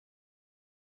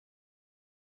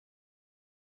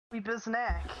We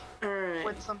biznack. Alright.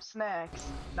 With some snacks.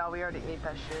 No, we already ate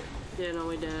that shit. Yeah, no,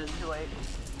 we did. Too late.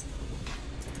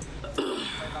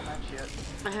 Wait on that shit.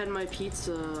 I had my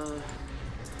pizza.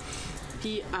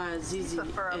 P-I-Z-Z-A. Pizza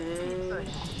for a pizza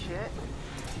shit.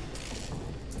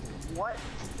 What?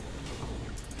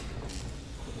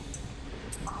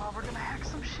 Oh, we're gonna hack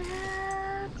some shit.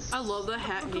 I love the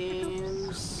hack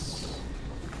games.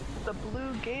 The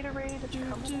blue Gatorade.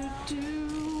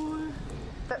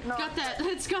 That, no, got that.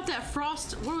 It's got that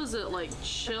frost. What was it like?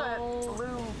 Chill. That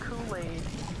blue Kool-Aid.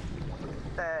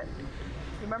 That.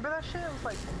 You remember that shit? It was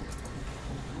like.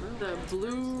 The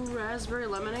blue raspberry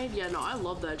lemonade? Yeah, no, I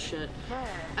love that shit. Yeah.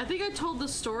 I think I told the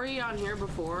story on here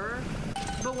before,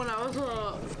 but when I was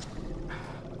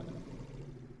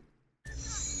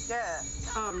yeah.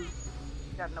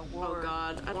 Got an award. Oh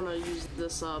god, I want to use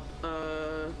this up.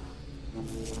 There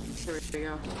we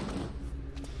go.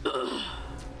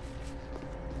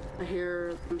 I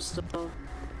hear them still.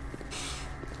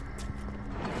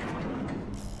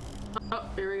 Oh,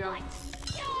 here we go.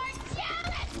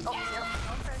 Oh, yep,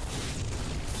 okay.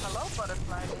 Hello,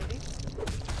 butterfly lady.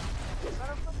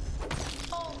 Butterfly?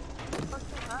 Oh,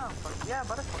 yeah,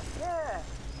 butterfly, yeah.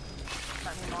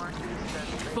 Not anymore.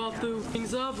 Pop the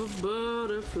wings of a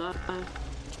butterfly.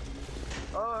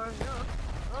 Oh, yeah.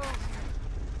 Oh.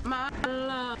 My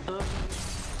love.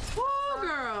 Woo,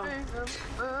 girl.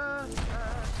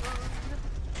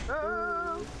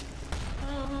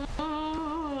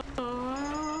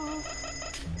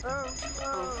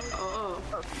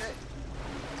 Oh shit.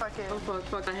 Fuck it. Oh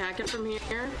fuck, I hack it from here.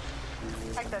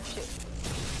 Hack that shit.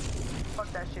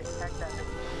 Fuck that shit, hack that.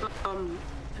 Can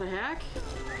I hack?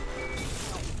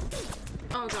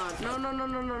 Oh god, no.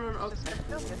 Okay. Just gonna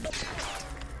kill you.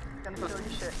 Gonna kill your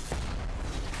shit.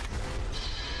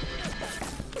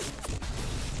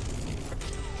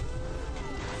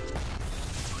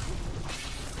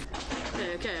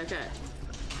 Okay.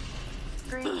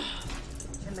 Green.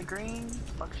 In the green.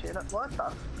 Fuck shit up. What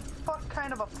the fuck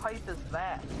kind of a pipe is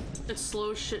that? It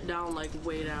slows shit down, like,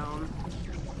 way down.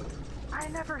 I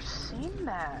never seen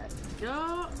that.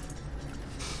 Yo.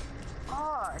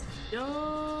 Gosh.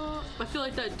 Yo. I feel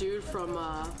like that dude from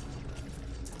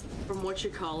what you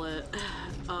call it.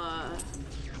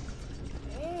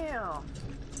 Damn.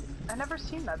 I never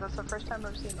seen that. That's the first time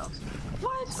I've seen those.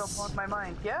 What? Still blows my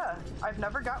mind. Yeah. I've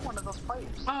never got one of those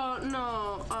pipes. Oh,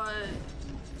 no.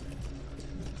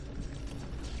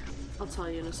 I'll tell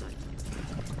you in a second.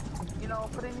 You know,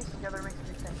 putting these together makes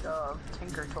me think of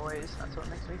Tinker Toys. That's what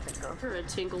it makes me think of. You're a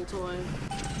tinkle toy.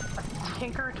 A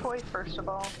Tinker Toy, first of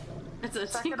all. It's a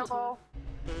Second tinkle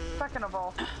of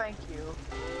all, thank you.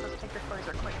 Those Tinker Toys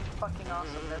are quite fucking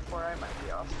awesome, therefore I might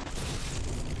be awesome.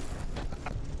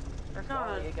 There's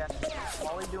Wally again.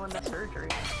 Wally doing the surgery.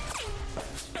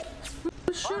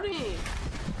 Who's shooting me?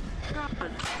 God. Who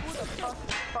the fuck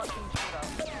is fucking shit up?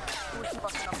 Who's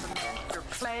fucking up the master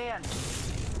plan?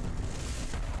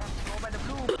 Go by the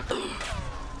blue.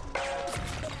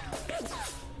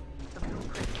 The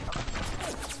blueprint.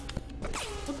 What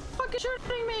the fuck is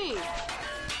shooting me?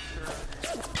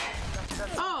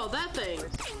 Oh, that thing.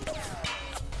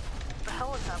 The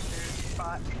helicopter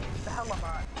spot. The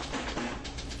helibot.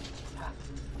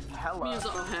 Hella. Use a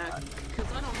hack,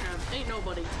 cause I don't have, ain't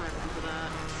nobody time for that.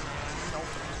 Nope.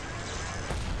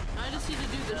 I just need to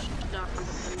do this shit down.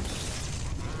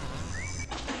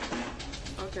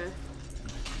 Okay.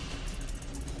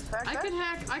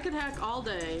 I could hack all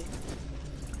day.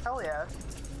 Hell yeah.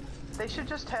 They should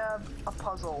just have a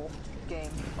puzzle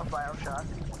game of Bioshock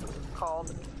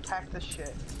called Hack the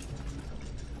Shit.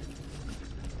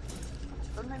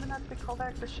 Doesn't even have to be called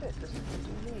Hack the Shit, just do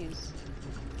these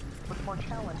with more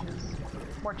challenges.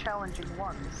 More challenging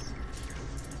ones.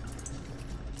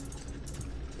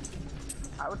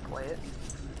 I would play it.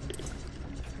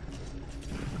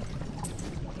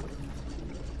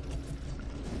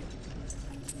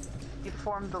 You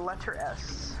formed the letter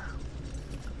S.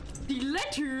 The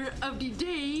letter of the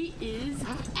day is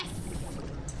S.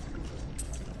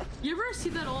 You ever see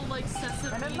that old, like,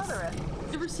 Sesame... And another S.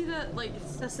 You ever see that, like,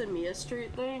 Sesame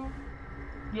Street thing?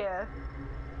 Yeah.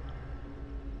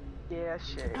 Yeah,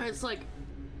 shit. It's like,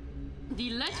 the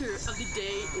letter of the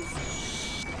day is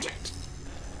shit.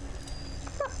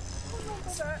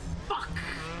 Fuck.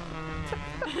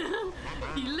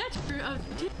 The letter of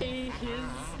the day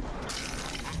is...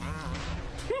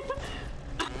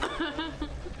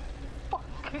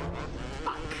 Fuck.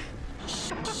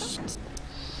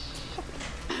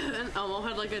 And Elmo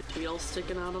had like a needle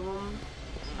sticking out of him.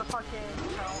 The fucking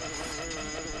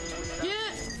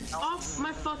Get off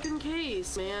my fucking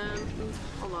case, man.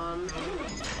 Hold on. Maybe you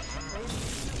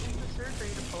need the surgery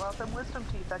to Pull out them wisdom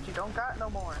teeth that you don't got no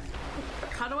more.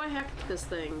 How do I hack this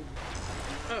thing?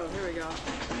 Oh, here we go.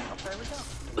 Oh, there we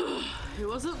go. It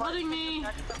wasn't letting me.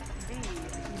 Hack with V,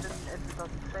 even it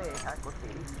doesn't say hack with V.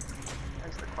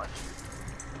 Is the question.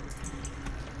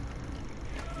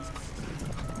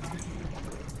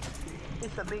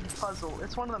 It's a big puzzle.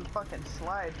 It's one of them fucking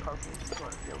slide puzzles, is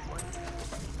what it feels like.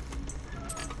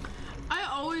 I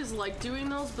always like doing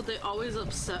those, but they always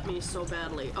upset me so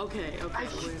badly. Okay, wait a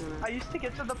minute. I used to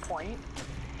get to the point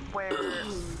where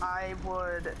I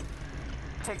would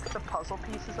pick the puzzle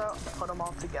pieces out and put them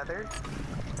all together.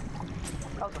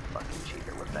 I was a fucking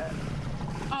cheater with that.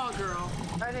 Oh, girl.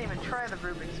 I didn't even try the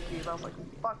Rubik's Cube. I was like,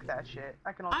 fuck that shit.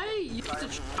 I can only I used to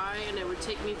try, and it would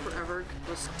take me forever because it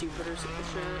was stupid or some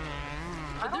shit.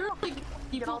 But there are like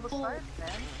get all the people. sides,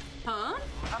 man. Huh?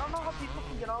 I don't know how people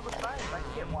can get all the sides. I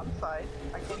can get one side.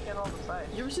 I can't get all the sides.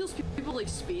 You ever see those people like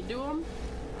speed do them?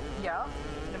 Yeah.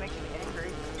 It makes me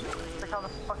angry. It's like, how the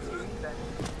fuck do you eat that?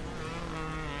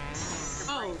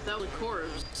 Oh, that was a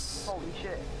corpse. Holy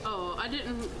shit. Oh, I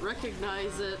didn't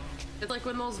recognize it. It's like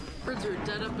when those birds are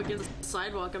dead up against the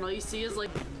sidewalk and all you see is like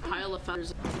a pile of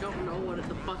feathers. You don't know what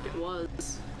the fuck it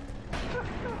was.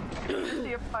 You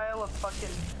see a pile of fucking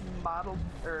mottled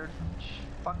or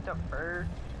fucked up bird.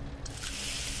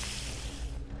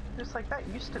 Just like, that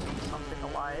used to be something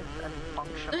alive and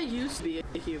functional. That used to be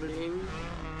a human being.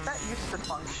 That used to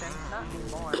function, not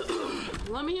anymore.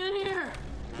 Let me in here!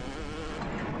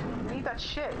 We need that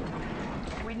shit.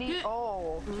 We need,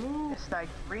 it's that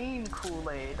green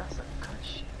Kool-Aid. That's a good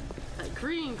shit. That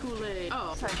green Kool-Aid.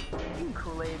 Oh. It's that green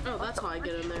Kool-Aid. Oh, that's how I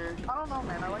get in there. I don't know,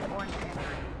 man. I like orange and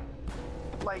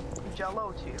green. Like,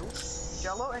 Jello too.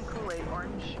 Jello and Kool-Aid,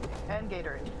 orange and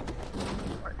Gatorade.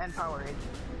 And Powerade.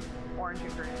 Orange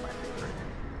and green are my favorite.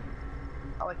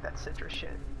 I like that citrus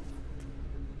shit.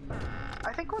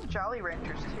 I think with Jolly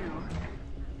Ranchers too.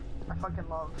 I fucking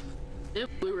love. They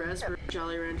have blue raspberry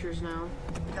Jolly Ranchers now.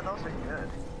 Yeah, those are good.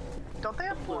 Don't they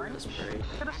have Blue orange? raspberry.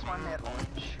 I could have sworn they had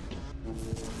orange.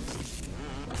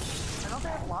 I know they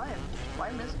have lime.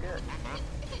 Lime is good.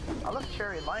 I love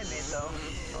cherry limeade though.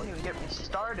 Don't even get me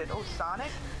started. Oh,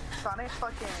 Sonic? Sonic's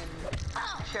fucking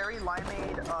cherry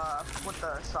limeade with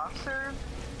the soft serve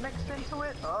mixed into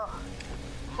it. Ugh.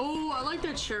 Oh, I like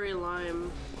that cherry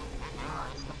lime.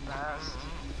 Oh, it's the best.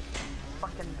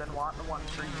 Fucking been wanting one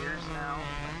for years now.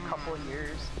 A couple of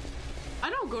years. I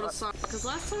don't go to Sonic because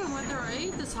last time I went there I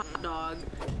ate this hot dog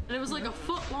and it was like a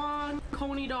foot long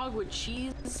coney dog with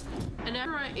cheese, and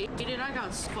after I ate it I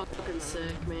got fucking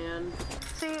sick, man.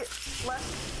 See,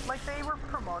 like they were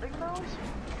promoting those.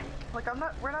 Like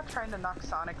we're not trying to knock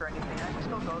Sonic or anything. I just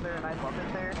go there and I love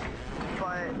it there.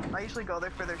 But I usually go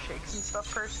there for their shakes and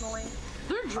stuff personally.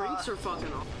 Their drinks are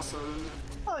fucking awesome.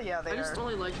 Oh yeah, they are. I just don't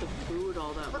really like the food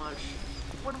all that much.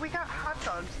 When we got hot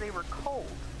dogs, they were cold.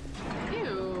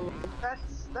 Ew.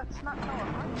 That's not how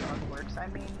a hot dog works. I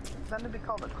mean, then it'd be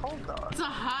called a cold dog. It's a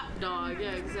hot dog,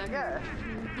 yeah, exactly. Yeah.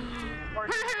 Or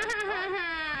tell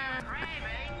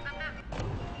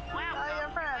your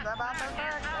friends about the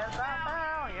circus I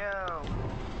found you.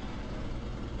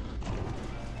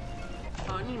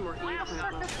 Oh, I need more ink now.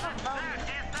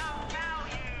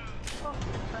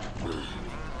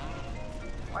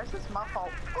 Why is this mouth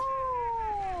all?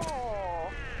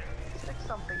 Oh! Stick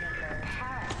something in there.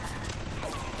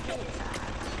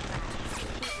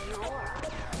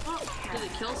 Oh, did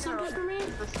it kill something for me?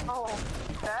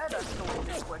 That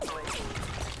escalated quickly.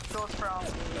 Goes from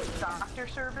doctor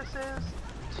services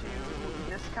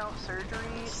to discount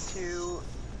surgery to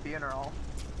funeral.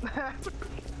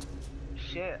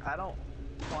 Shit, I don't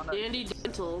wanna. Dandy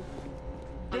Dental.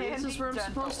 This is where I'm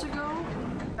supposed to go?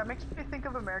 That makes me think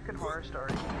of American Horror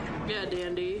Story. Yeah,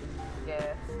 Dandy.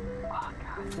 Yeah. Oh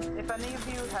god. If any of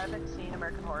you haven't seen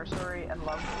American Horror Story and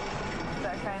love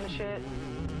that kind of shit,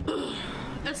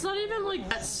 it's not even like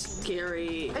that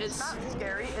scary. It's not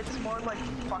scary, it's more like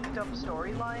fucked up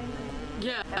storyline.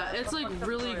 Yeah, it's like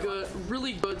really good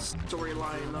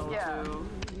storyline though, yeah. too.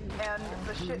 And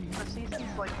the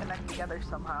seasons like connect together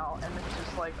somehow, and it's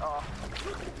just like, oh.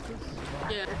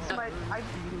 Yeah.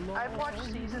 I've watched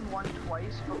season 1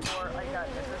 twice before I got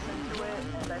into it,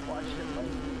 and I've watched it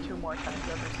like 2 more times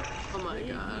ever since. Oh my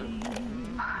god.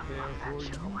 I love that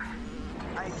show.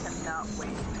 I cannot wait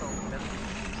until the 5th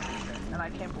season, and I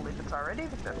can't believe it's already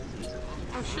the 5th season.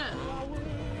 Oh shit.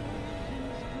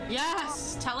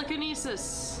 Yes!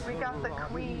 Telekinesis! We got the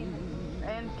queen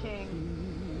and king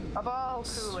of all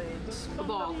Kool-Aids. Of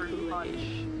all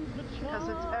Kool-Aid. Because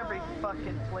it's every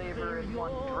fucking flavor in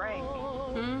one drink.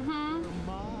 Mm-hmm.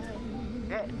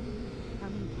 Yeah.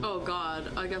 Oh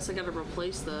god, I guess I gotta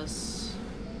replace this.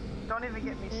 Don't even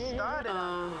get me started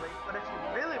on Kool-Aid, but if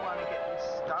you really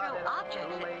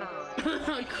Objects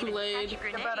exposed. Kool-Aid. Catch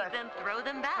grenades, then throw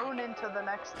them back. Tune into the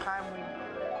next time we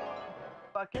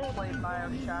fucking play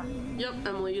Bioshock. Yep,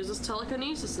 Emily uses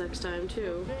telekinesis next time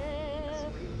too.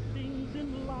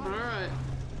 Alright.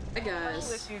 Hey guys.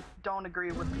 Especially if you don't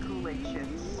agree with the Kool-Aid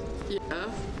shits.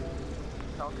 Yeah.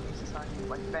 Telekinesis on you,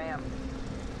 like bam.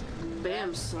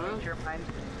 Bam, son. Change your mind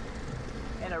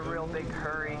in a real big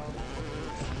hurry.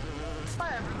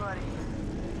 Bye everybody.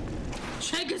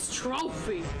 Check his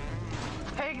trophy.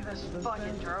 Take this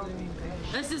fucking trophy,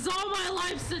 bitch. This is all my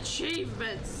life's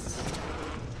achievements.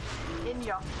 In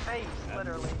your face,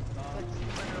 literally. It's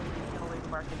literally gonna leave a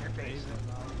mark in your face.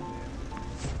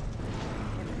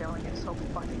 Impaling it so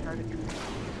fucking hard to do.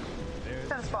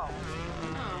 Tennis ball.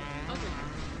 Oh, okay.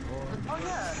 Oh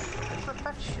yeah, it's the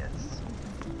fetch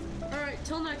shits. Alright,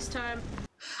 till next time.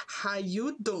 How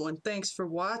you doing? Thanks for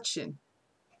watching.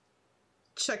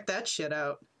 Check that shit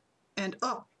out. And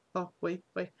oh, wait.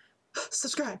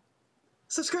 Subscribe.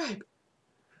 Subscribe.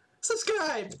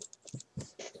 Subscribe.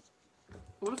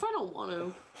 What if I don't want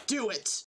to? Do it.